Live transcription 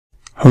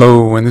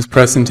Hello, in this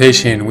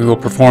presentation we will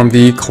perform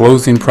the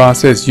closing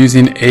process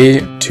using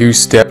a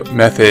two-step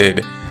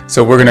method.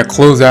 So we're going to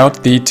close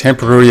out the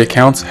temporary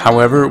accounts.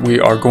 However, we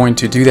are going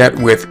to do that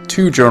with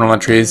two journal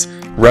entries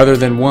rather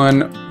than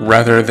one,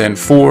 rather than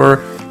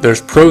four.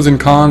 There's pros and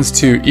cons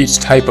to each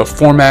type of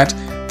format.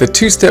 The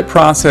two-step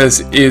process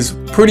is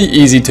pretty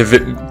easy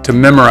to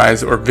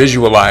memorize or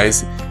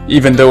visualize,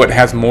 even though it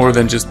has more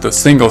than just the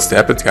single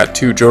step. It's got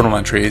two journal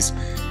entries.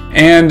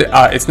 And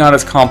it's not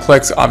as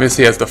complex,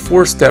 obviously, as the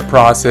four-step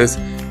process,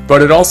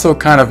 but it also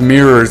kind of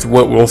mirrors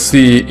what we'll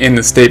see in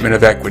the statement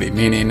of equity,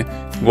 meaning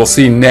we'll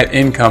see net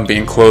income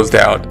being closed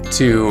out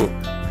to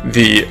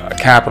the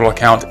capital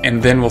account,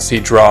 and then we'll see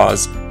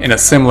draws in a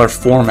similar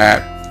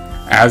format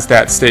as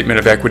that statement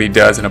of equity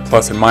does in a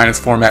plus and minus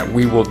format.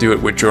 We will do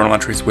it with journal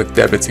entries with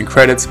debits and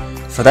credits.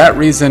 For that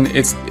reason,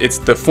 it's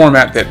the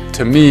format that,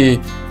 to me,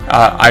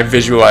 I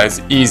visualize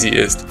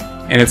easiest.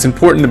 And it's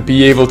important to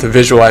be able to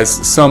visualize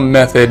some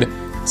method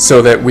so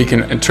that we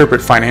can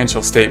interpret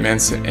financial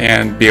statements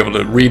and be able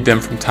to read them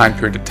from time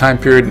period to time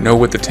period, know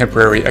what the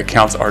temporary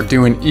accounts are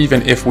doing,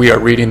 even if we are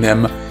reading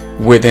them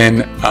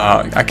within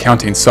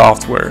accounting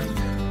software.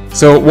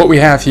 So what we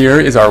have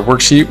here is our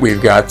worksheet.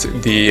 We've got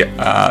the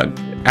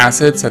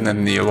assets and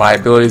then the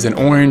liabilities in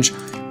orange,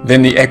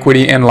 then the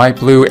equity in light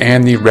blue,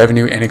 and the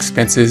revenue and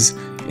expenses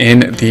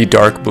in the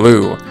dark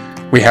blue.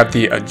 We have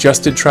the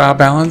adjusted trial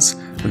balance.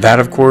 That,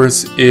 of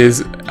course,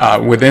 is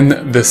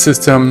within the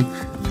system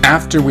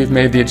after we've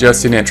made the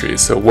adjusted entries.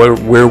 So where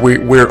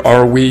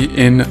are we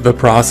in the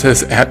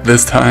process at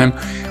this time?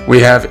 We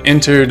have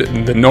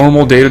entered the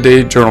normal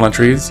day-to-day journal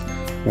entries.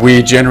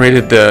 We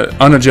generated the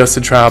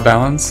unadjusted trial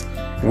balance.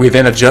 We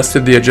then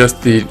adjusted the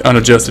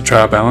unadjusted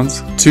trial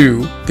balance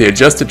to the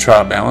adjusted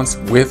trial balance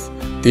with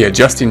the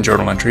adjusting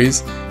journal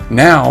entries.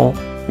 Now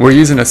we're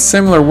using a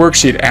similar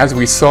worksheet as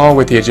we saw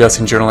with the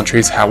adjusting journal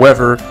entries.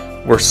 However,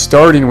 we're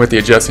starting with the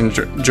adjusting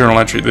journal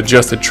entry, the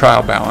adjusted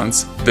trial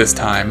balance this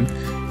time,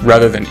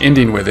 rather than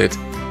ending with it.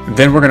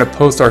 Then we're going to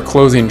post our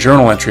closing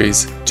journal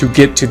entries to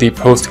get to the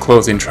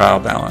post-closing trial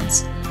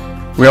balance.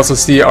 We also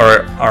see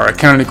our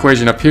accounting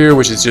equation up here,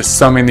 which is just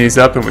summing these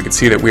up, and we can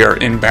see that we are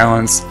in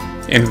balance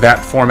in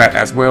that format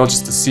as well,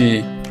 just to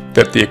see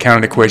that the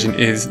accounting equation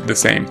is the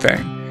same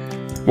thing.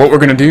 What we're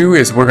going to do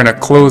is we're going to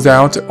close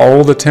out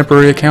all the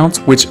temporary accounts,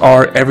 which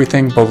are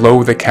everything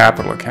below the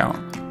capital account.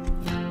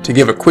 To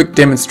give a quick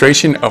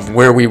demonstration of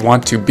where we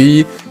want to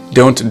be,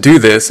 don't do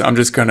this. I'm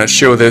just going to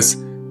show this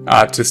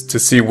just to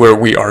see where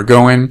we are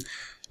going.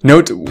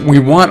 Note, we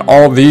want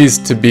all these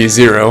to be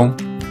zero,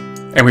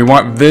 and we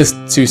want this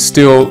to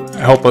still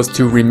help us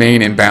to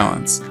remain in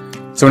balance.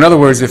 So in other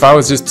words, if I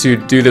was just to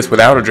do this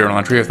without a journal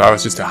entry, if I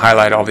was just to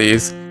highlight all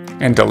these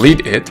and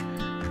delete it,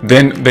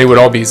 then they would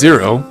all be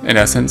zero in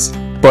essence,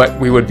 but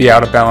we would be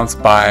out of balance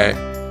by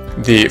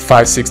the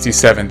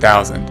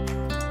 567,000.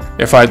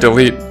 If I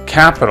delete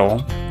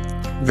capital,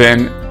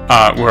 then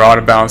we're out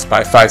of balance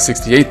by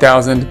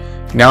 568,000.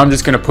 Now I'm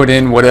just going to put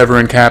in whatever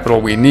in capital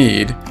we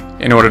need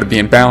in order to be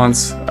in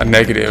balance, a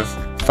negative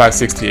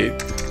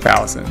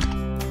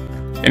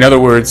 568,000. In other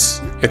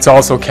words, it's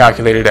also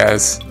calculated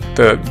as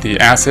the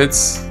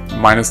assets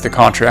minus the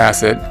contra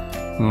asset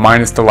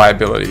minus the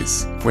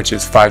liabilities, which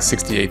is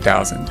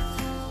 568,000.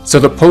 So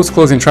the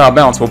post-closing trial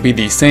balance will be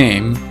the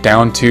same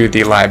down to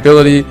the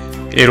liability.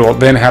 It will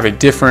then have a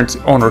different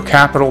owner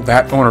capital,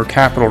 that owner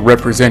capital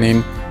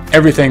representing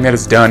everything that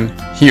is done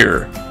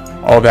here,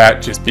 all that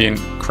just being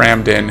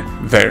crammed in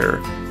there.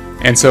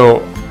 And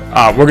so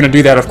we're going to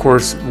do that, of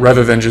course,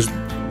 rather than just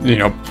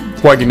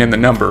plugging in the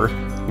number.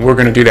 We're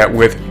going to do that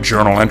with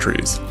journal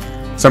entries.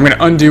 So I'm going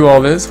to undo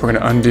all this. We're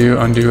going to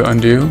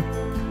undo,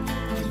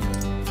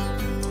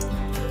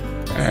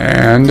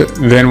 and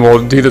then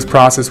we'll do this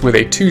process with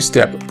a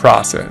two-step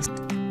process.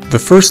 The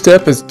first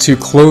step is to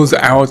close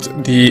out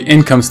the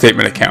income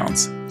statement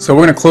accounts. So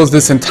we're going to close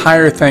this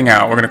entire thing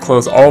out. We're going to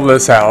close all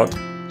this out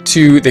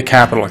to the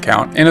capital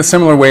account in a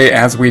similar way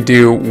as we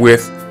do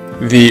with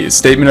the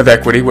statement of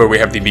equity, where we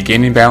have the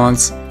beginning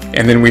balance,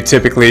 and then we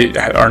typically,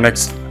 our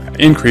next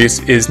increase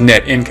is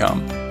net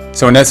income.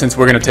 So in essence,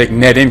 we're going to take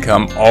net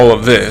income, all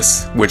of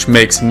this, which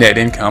makes net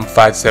income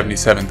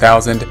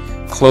 577,000,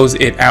 close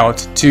it out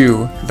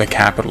to the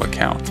capital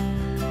account.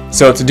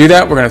 So to do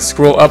that, we're going to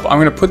scroll up. I'm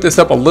going to put this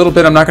up a little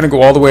bit. I'm not going to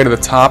go all the way to the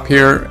top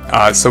here,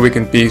 so we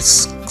can be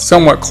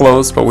somewhat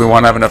close, but we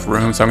want to have enough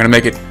room. So I'm going to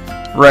make it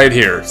right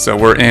here. So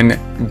we're in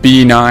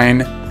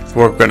B9, so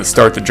we're going to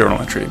start the journal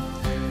entry.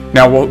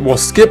 Now we'll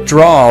skip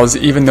draws,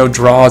 even though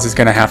draws is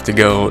going to have to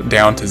go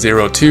down to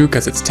 0 too,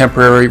 because it's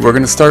temporary. We're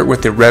going to start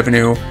with the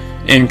revenue,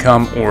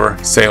 income, or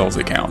sales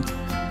account.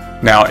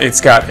 Now it's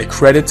got a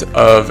credit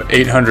of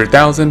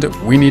 800,000.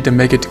 We need to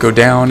make it to go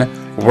down.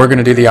 We're going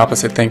to do the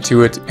opposite thing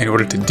to it in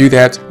order to do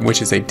that,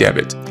 which is a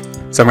debit.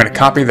 So I'm going to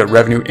copy the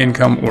revenue,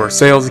 income, or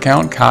sales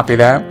account, copy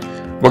that.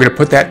 We're going to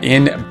put that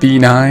in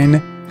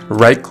B9,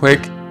 right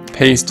click,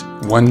 paste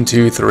 1,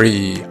 2,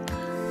 3.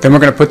 Then we're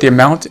going to put the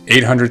amount,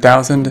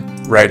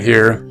 800,000, right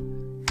here,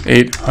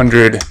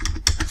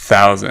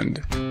 800,000.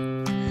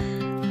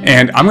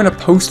 And I'm going to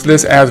post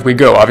this as we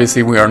go.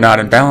 Obviously we are not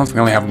in balance, we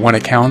only have one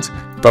account,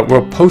 but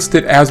we'll post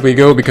it as we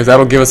go because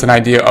that'll give us an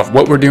idea of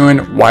what we're doing,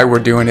 why we're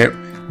doing it.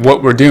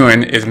 What we're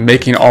doing is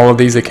making all of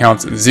these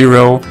accounts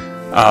 0,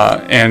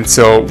 and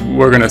so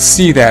we're going to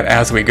see that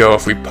as we go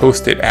if we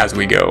post it as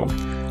we go.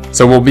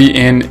 So we'll be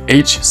in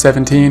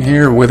H17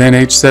 here. Within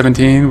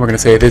H17 we're going to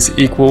say this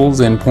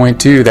equals and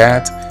point to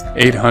that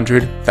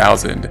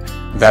 800,000.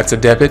 That's a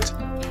debit,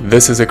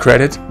 this is a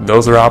credit,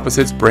 those are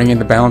opposites, bringing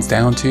the balance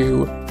down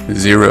to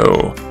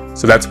 0.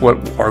 So that's what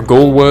our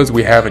goal was,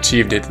 we have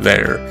achieved it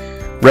there.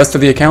 Rest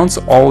of the accounts,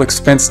 all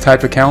expense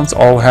type accounts,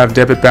 all have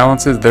debit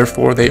balances,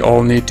 therefore they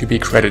all need to be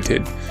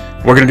credited.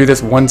 We're going to do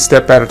this one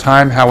step at a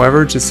time,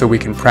 however, just so we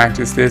can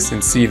practice this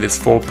and see this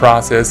full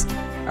process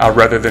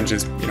rather than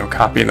just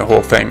copying the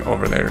whole thing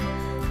over there.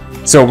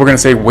 So we're going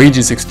to say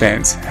wages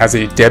expense has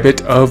a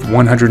debit of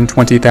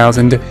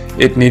 120,000.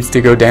 It needs to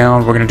go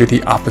down. We're going to do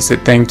the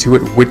opposite thing to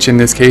it, which in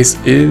this case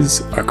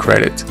is a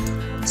credit.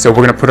 So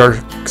we're going to put our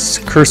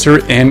cursor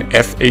in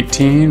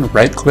F18,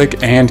 right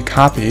click and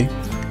copy.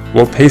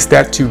 We'll paste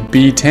that to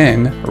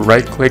B10,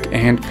 right click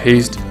and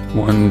paste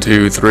 1,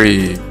 2,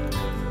 3.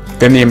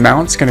 Then the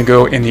amount's going to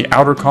go in the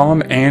outer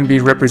column and be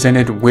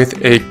represented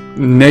with a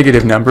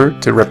negative number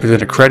to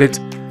represent a credit,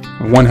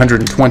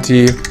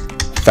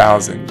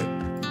 120,000.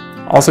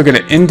 Also going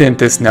to indent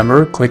this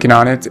number, clicking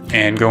on it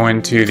and go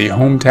into the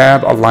Home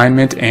tab,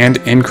 Alignment, and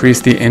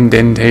increase the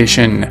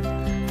indentation.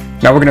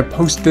 Now we're going to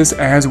post this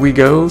as we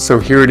go. So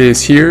here it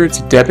is here,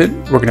 it's debit.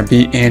 We're going to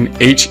be in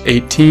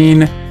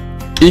H18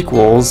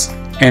 equals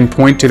and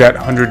point to that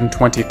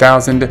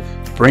 120,000,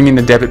 bringing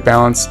the debit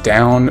balance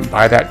down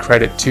by that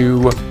credit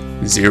to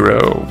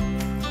 0.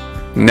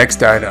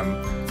 Next item,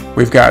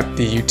 we've got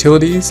the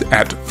utilities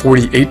at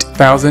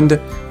 48,000.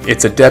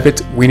 It's a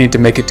debit, we need to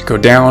make it go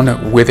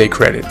down with a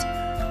credit.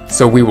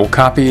 So we will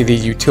copy the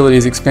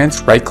utilities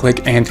expense, right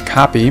click and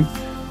copy.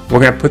 We're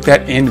going to put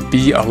that in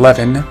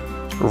B11,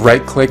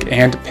 right click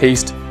and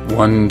paste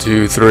 1,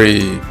 2,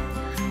 3.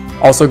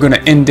 Also going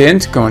to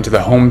indent, go into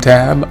the Home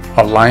tab,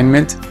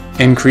 Alignment,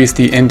 increase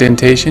the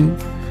indentation.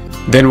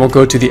 Then we'll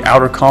go to the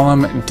outer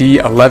column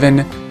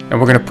D11 and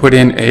we're going to put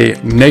in a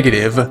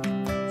negative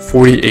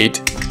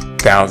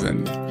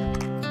 48,000.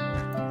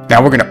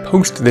 Now we're going to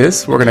post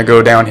this. We're going to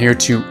go down here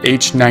to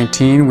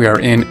H19. We are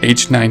in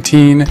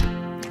H19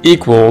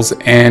 equals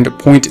and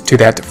point to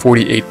that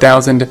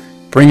 48,000,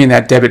 bringing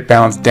that debit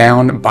balance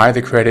down by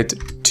the credit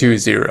to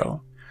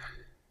 0.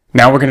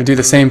 Now we're going to do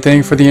the same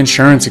thing for the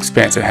insurance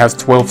expense. It has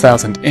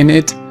 12,000 in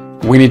it.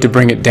 We need to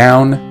bring it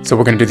down, so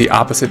we're going to do the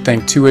opposite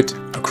thing to it,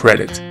 a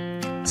credit.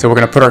 So we're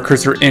going to put our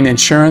cursor in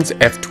insurance,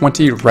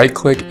 F20, right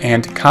click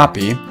and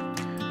copy.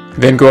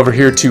 Then go over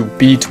here to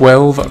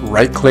B12,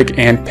 right click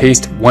and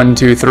paste 1,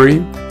 2, 3.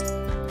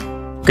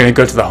 We're going to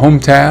go to the Home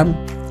tab,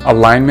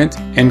 Alignment,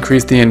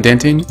 increase the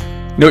indenting.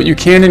 Note you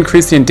can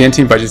increase the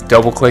indenting by just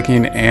double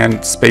clicking and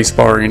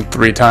spacebarring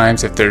 3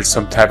 times if there's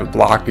some type of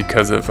block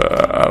because of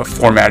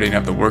formatting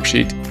of the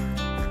worksheet.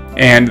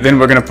 And then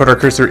we're going to put our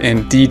cursor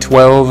in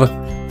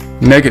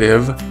D12,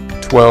 negative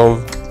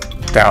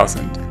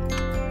 12,000.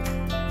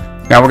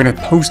 Now we're going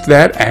to post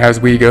that as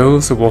we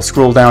go, so we'll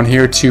scroll down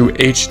here to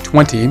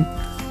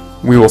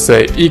H20. We will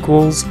say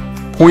equals,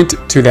 point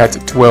to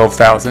that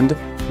 12,000.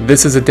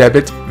 This is a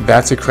debit,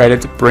 that's a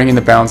credit, bringing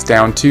the balance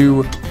down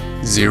to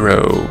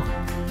 0.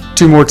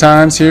 2 more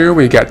times here,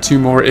 we got 2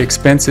 more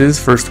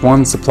expenses. First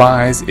one,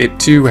 supplies. It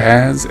too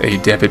has a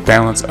debit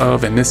balance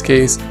of, in this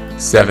case,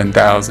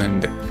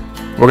 7,000.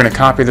 We're going to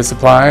copy the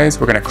supplies.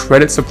 We're going to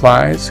credit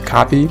supplies,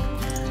 copy.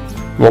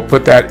 We'll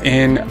put that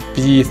in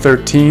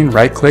B13,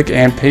 right click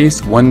and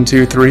paste 1,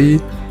 2, 3,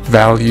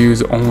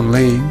 values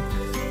only.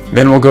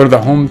 Then we'll go to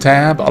the Home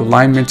tab,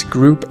 Alignment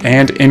Group,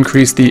 and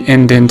increase the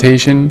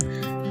indentation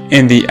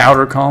in the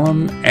outer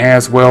column,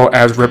 as well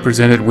as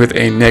represented with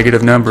a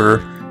negative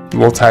number.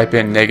 We'll type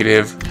in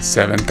negative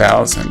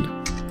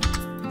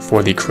 7,000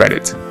 for the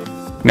credit.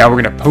 Now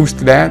we're going to post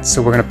that,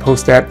 so we're going to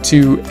post that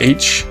to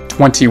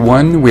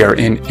H21. We are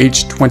in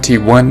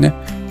H21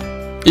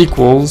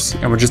 equals,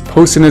 and we're just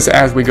posting this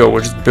as we go.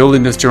 We're just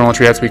building this journal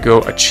entry as we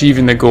go,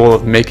 achieving the goal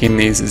of making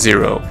these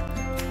 0.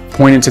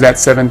 Pointing to that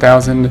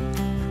 7,000,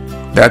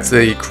 that's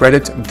a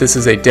credit, this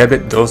is a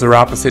debit, those are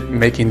opposite,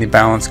 making the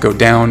balance go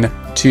down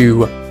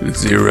to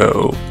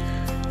 0.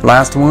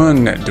 Last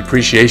one,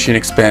 depreciation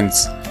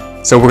expense.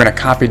 So we're going to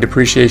copy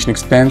depreciation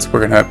expense,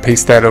 we're going to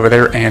paste that over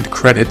there and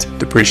credit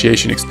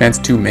depreciation expense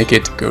to make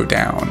it go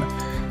down.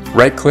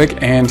 Right click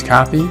and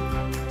copy.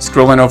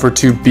 Scrolling over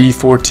to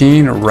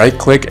B14, right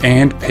click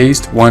and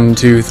paste 1,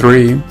 2,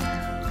 3.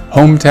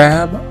 Home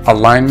tab,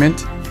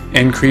 Alignment,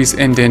 increase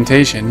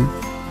indentation.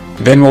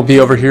 Then we'll be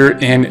over here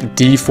in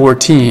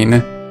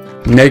D14,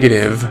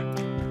 negative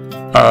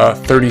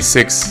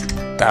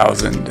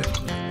 36,000.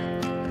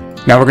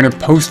 Now we're going to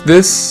post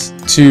this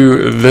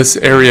to this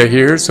area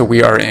here, so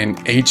we are in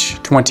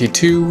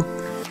H22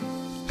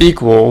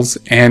 equals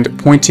and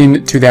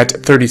pointing to that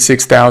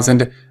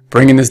 36,000,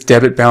 bringing this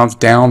debit balance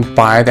down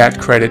by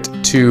that credit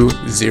to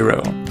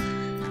 0.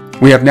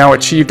 We have now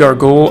achieved our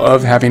goal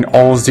of having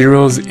all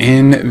zeros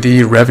in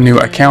the revenue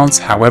accounts.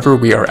 However,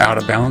 we are out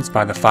of balance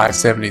by the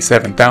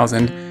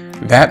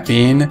 $577,000, that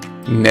being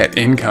net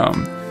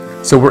income.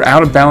 So we're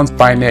out of balance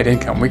by net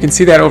income. We can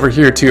see that over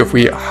here too if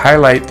we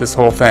highlight this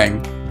whole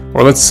thing.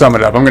 Or let's sum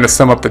it up. I'm going to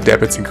sum up the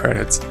debits and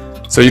credits.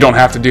 So you don't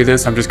have to do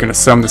this. I'm just going to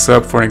sum this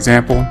up for an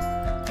example.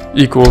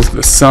 Equals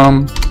the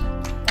sum.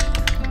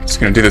 Just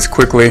going to do this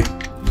quickly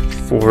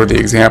for the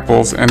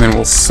examples, and then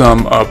we'll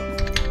sum up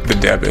the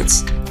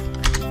debits.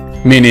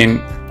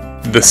 Meaning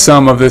the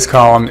sum of this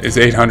column is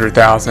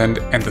 800,000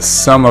 and the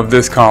sum of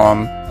this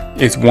column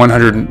is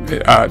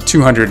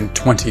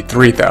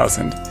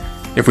 223,000.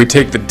 If we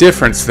take the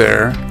difference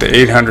there, the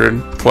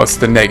 800 plus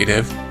the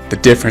negative, the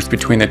difference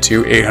between the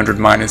two, 800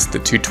 minus the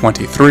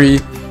 223,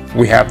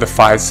 we have the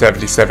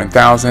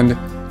 577,000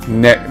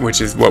 net,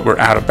 which is what we're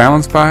out of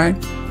balance by,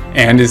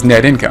 and is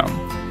net income.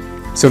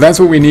 So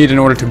that's what we need in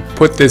order to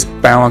put this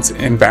balance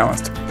in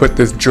balance, to put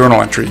this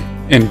journal entry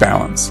in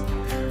balance.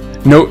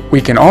 Note, we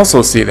can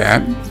also see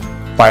that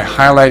by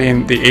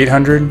highlighting the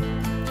 800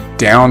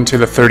 down to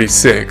the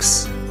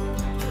 36.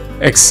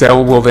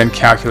 Excel will then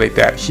calculate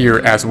that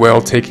here as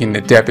well, taking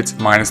the debits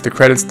minus the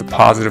credits, the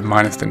positive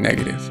minus the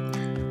negative.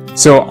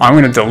 So I'm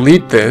going to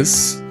delete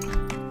this.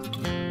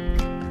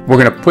 We're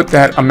going to put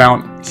that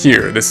amount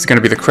here. This is going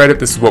to be the credit.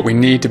 This is what we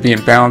need to be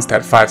in balance,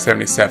 that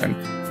 577.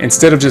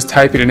 Instead of just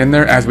typing it in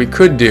there, as we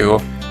could do,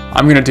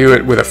 I'm going to do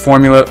it with a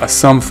formula, a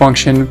sum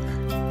function.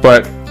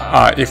 But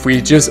if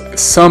we just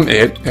sum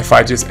it, if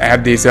I just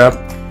add these up,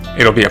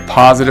 it'll be a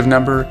positive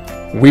number.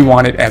 We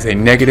want it as a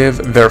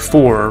negative,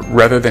 therefore,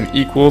 rather than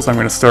equals, I'm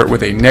going to start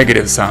with a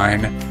negative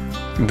sign,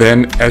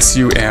 then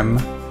SUM,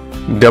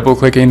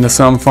 double-clicking the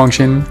sum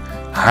function,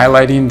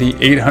 highlighting the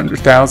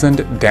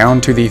 800,000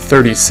 down to the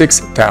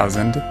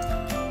 36,000,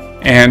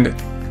 and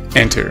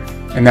enter.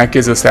 And that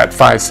gives us that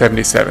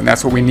 577.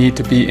 That's what we need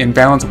to be in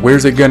balance.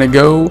 Where's it going to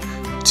go?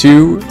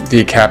 To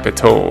the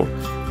capital.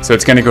 So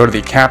it's going to go to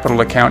the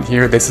capital account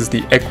here. This is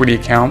the equity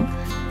account.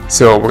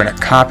 So we're going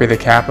to copy the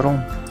capital.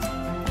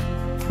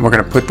 We're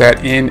going to put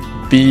that in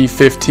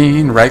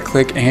B15, right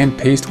click and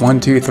paste 1,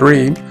 2,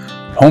 3.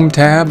 Home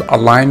tab,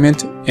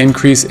 alignment,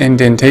 increase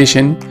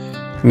indentation.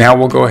 Now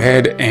we'll go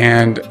ahead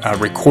and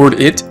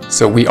record it.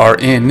 So we are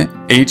in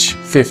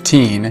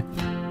H15.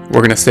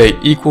 We're going to say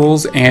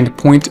equals and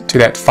point to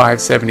that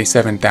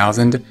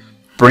 577,000,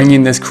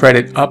 bringing this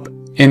credit up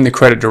in the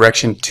credit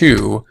direction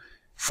to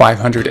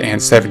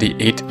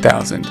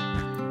 578,000.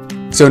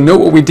 So note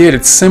what we did.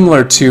 It's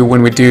similar to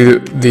when we do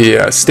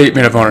the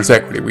statement of owner's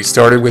equity. We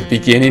started with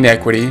beginning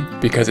equity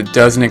because it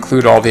doesn't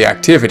include all the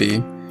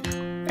activity,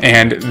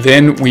 and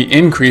then we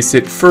increase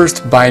it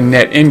first by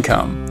net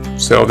income.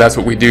 So that's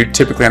what we do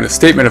typically on the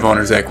statement of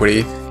owner's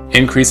equity,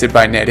 increase it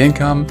by net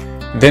income.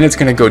 Then it's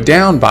going to go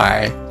down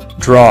by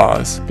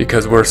draws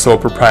because we're sole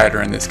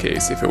proprietor in this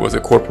case. If it was a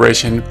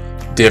corporation,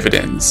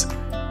 dividends.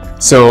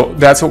 So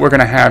that's what we're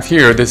going to have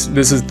here. This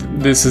is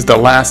the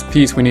last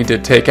piece we need to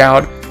take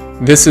out.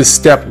 This is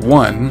step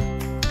 1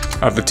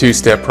 of the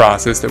 2-step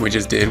process that we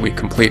just did. We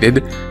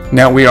completed.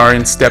 Now we are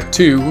in step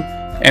 2,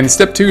 and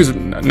step 2 is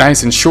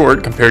nice and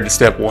short compared to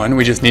step 1.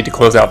 We just need to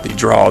close out the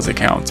draws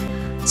account.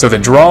 So the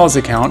draws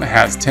account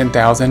has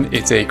 10,000.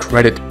 It's a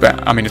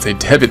it's a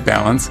debit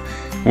balance,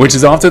 which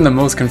is often the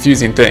most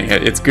confusing thing.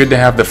 It's good to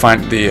have the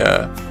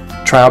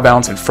trial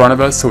balance in front of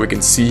us so we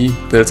can see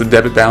that it's a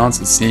debit balance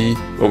and see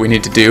what we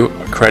need to do,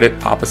 a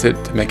credit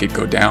opposite to make it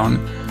go down.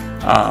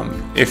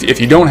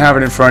 If you don't have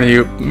it in front of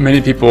you,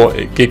 many people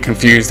get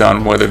confused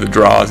on whether the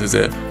draws is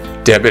a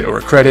debit or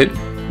a credit.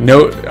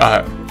 Note,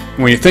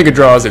 when you think of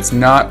draws, it's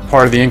not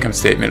part of the income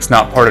statement. It's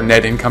not part of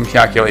net income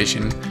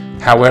calculation.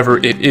 However,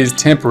 it is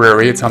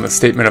temporary. It's on the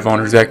statement of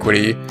owner's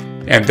equity,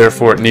 and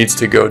therefore it needs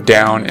to go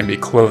down and be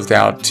closed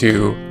out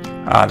to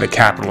the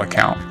capital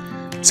account.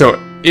 So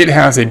it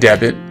has a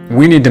debit.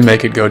 We need to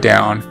make it go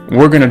down.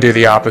 We're going to do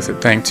the opposite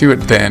thing to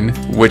it then,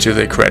 which is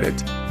a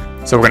credit.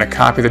 So we're going to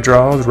copy the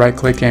draws, right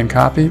click and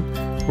copy.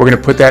 We're going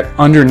to put that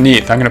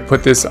underneath. I'm going to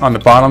put this on the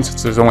bottom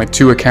since there's only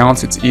 2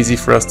 accounts. It's easy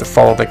for us to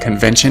follow the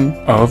convention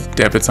of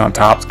debits on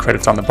top,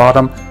 credits on the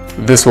bottom.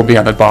 This will be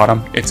on the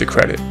bottom. It's a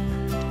credit.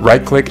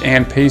 Right click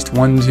and paste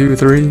 1, 2,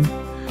 3.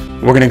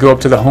 We're going to go up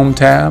to the home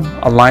tab,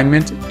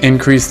 alignment,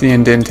 increase the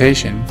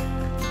indentation.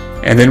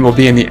 And then we'll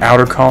be in the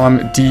outer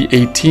column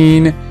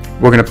D18.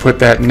 We're going to put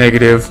that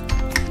negative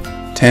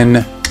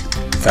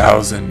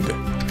 10,000.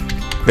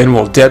 Then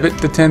we'll debit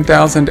the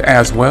 10,000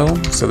 as well.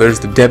 So there's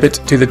the debit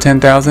to the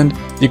 10,000.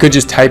 You could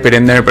just type it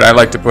in there, but I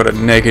like to put a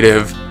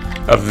negative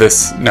of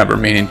this number,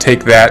 meaning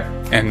take that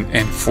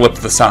and flip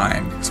the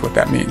sign. That's what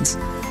that means.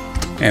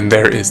 And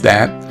there is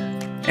that.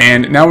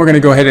 And now we're going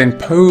to go ahead and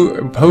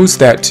post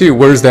that too.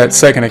 Where's that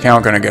second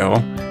account going to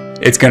go?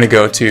 It's going to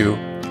go to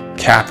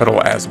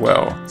capital as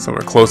well. So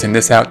we're closing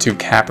this out to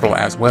capital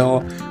as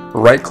well.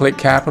 Right click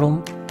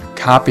capital,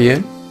 copy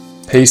it,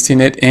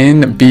 pasting it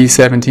in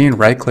B17,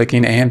 right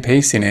clicking and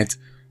pasting it.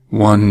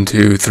 1,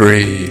 2,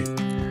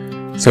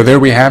 3. So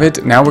there we have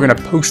it. Now we're going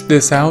to post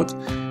this out,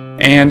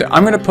 And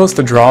I'm going to post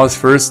the draws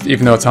first,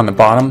 even though it's on the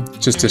bottom,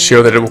 just to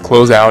show that it will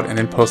close out, and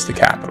then post the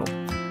capital.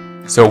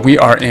 So we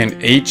are in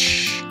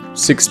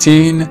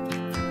H16.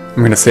 I'm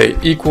going to say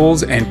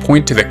equals and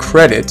point to the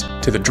credit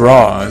to the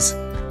draws.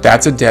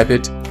 That's a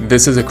debit.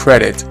 This is a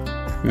credit.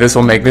 This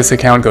will make this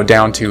account go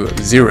down to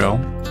 0.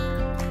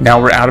 Now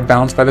we're out of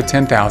balance by the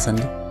 10,000.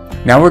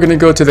 Now we're going to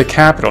go to the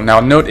capital. Now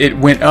note it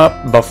went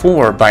up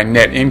before by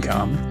net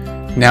income.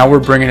 Now we're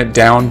bringing it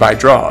down by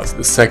draws,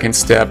 the second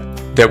step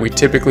that we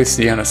typically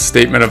see on a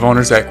statement of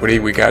owner's equity.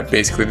 We got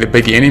basically the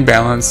beginning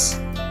balance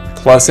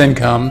plus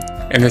income,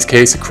 in this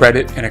case a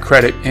credit and a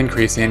credit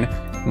increasing,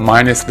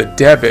 minus the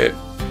debit,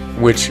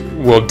 which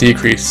will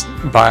decrease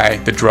by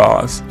the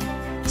draws.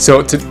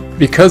 So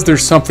because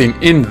there's something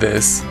in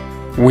this,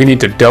 we need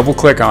to double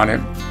click on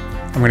it.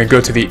 I'm going to go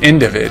to the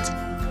end of it,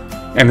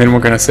 and then we're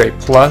going to say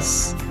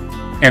plus,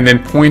 and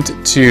then point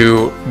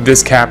to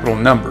this capital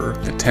number,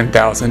 the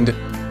 10,000,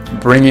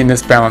 bringing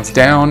this balance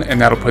down,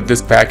 and that'll put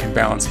this back in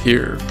balance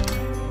here.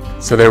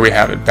 So there we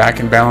have it,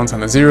 back in balance on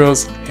the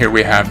zeros. Here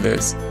we have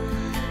this.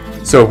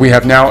 So we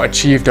have now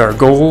achieved our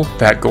goal,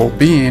 that goal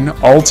being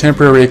all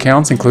temporary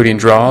accounts, including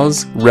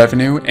draws,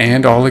 revenue,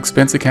 and all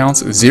expense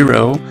accounts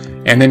 0,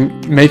 and then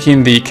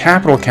making the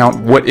capital account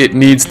what it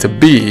needs to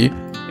be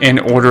in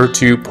order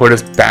to put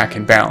us back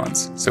in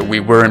balance. So we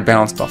were in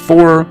balance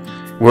before,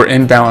 we're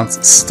in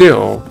balance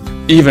still,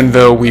 even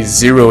though we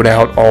zeroed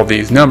out all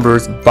these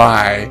numbers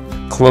by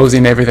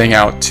closing everything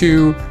out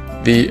to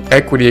the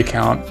equity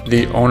account,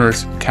 the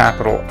owner's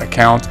capital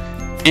account,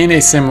 in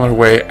a similar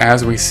way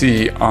as we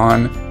see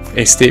on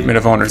a statement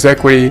of owner's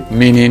equity,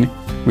 meaning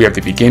we have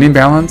the beginning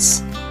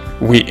balance,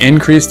 we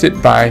increased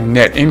it by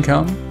net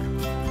income,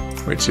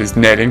 which is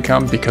net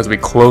income because we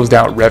closed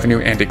out revenue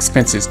and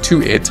expenses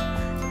to it,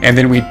 and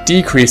then we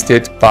decreased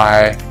it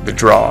by the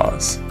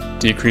draws.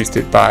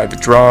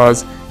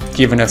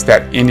 Giving us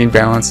that ending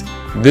balance.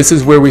 This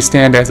is where we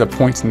stand as a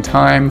point in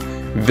time.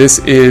 This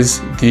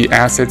is the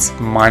assets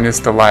minus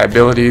the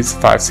liabilities,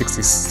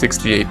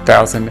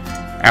 $568,000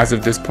 as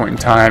of this point in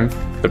time.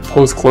 The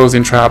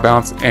post-closing trial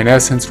balance, in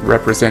essence,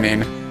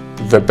 representing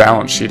the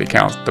balance sheet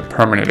accounts, the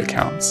permanent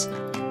accounts.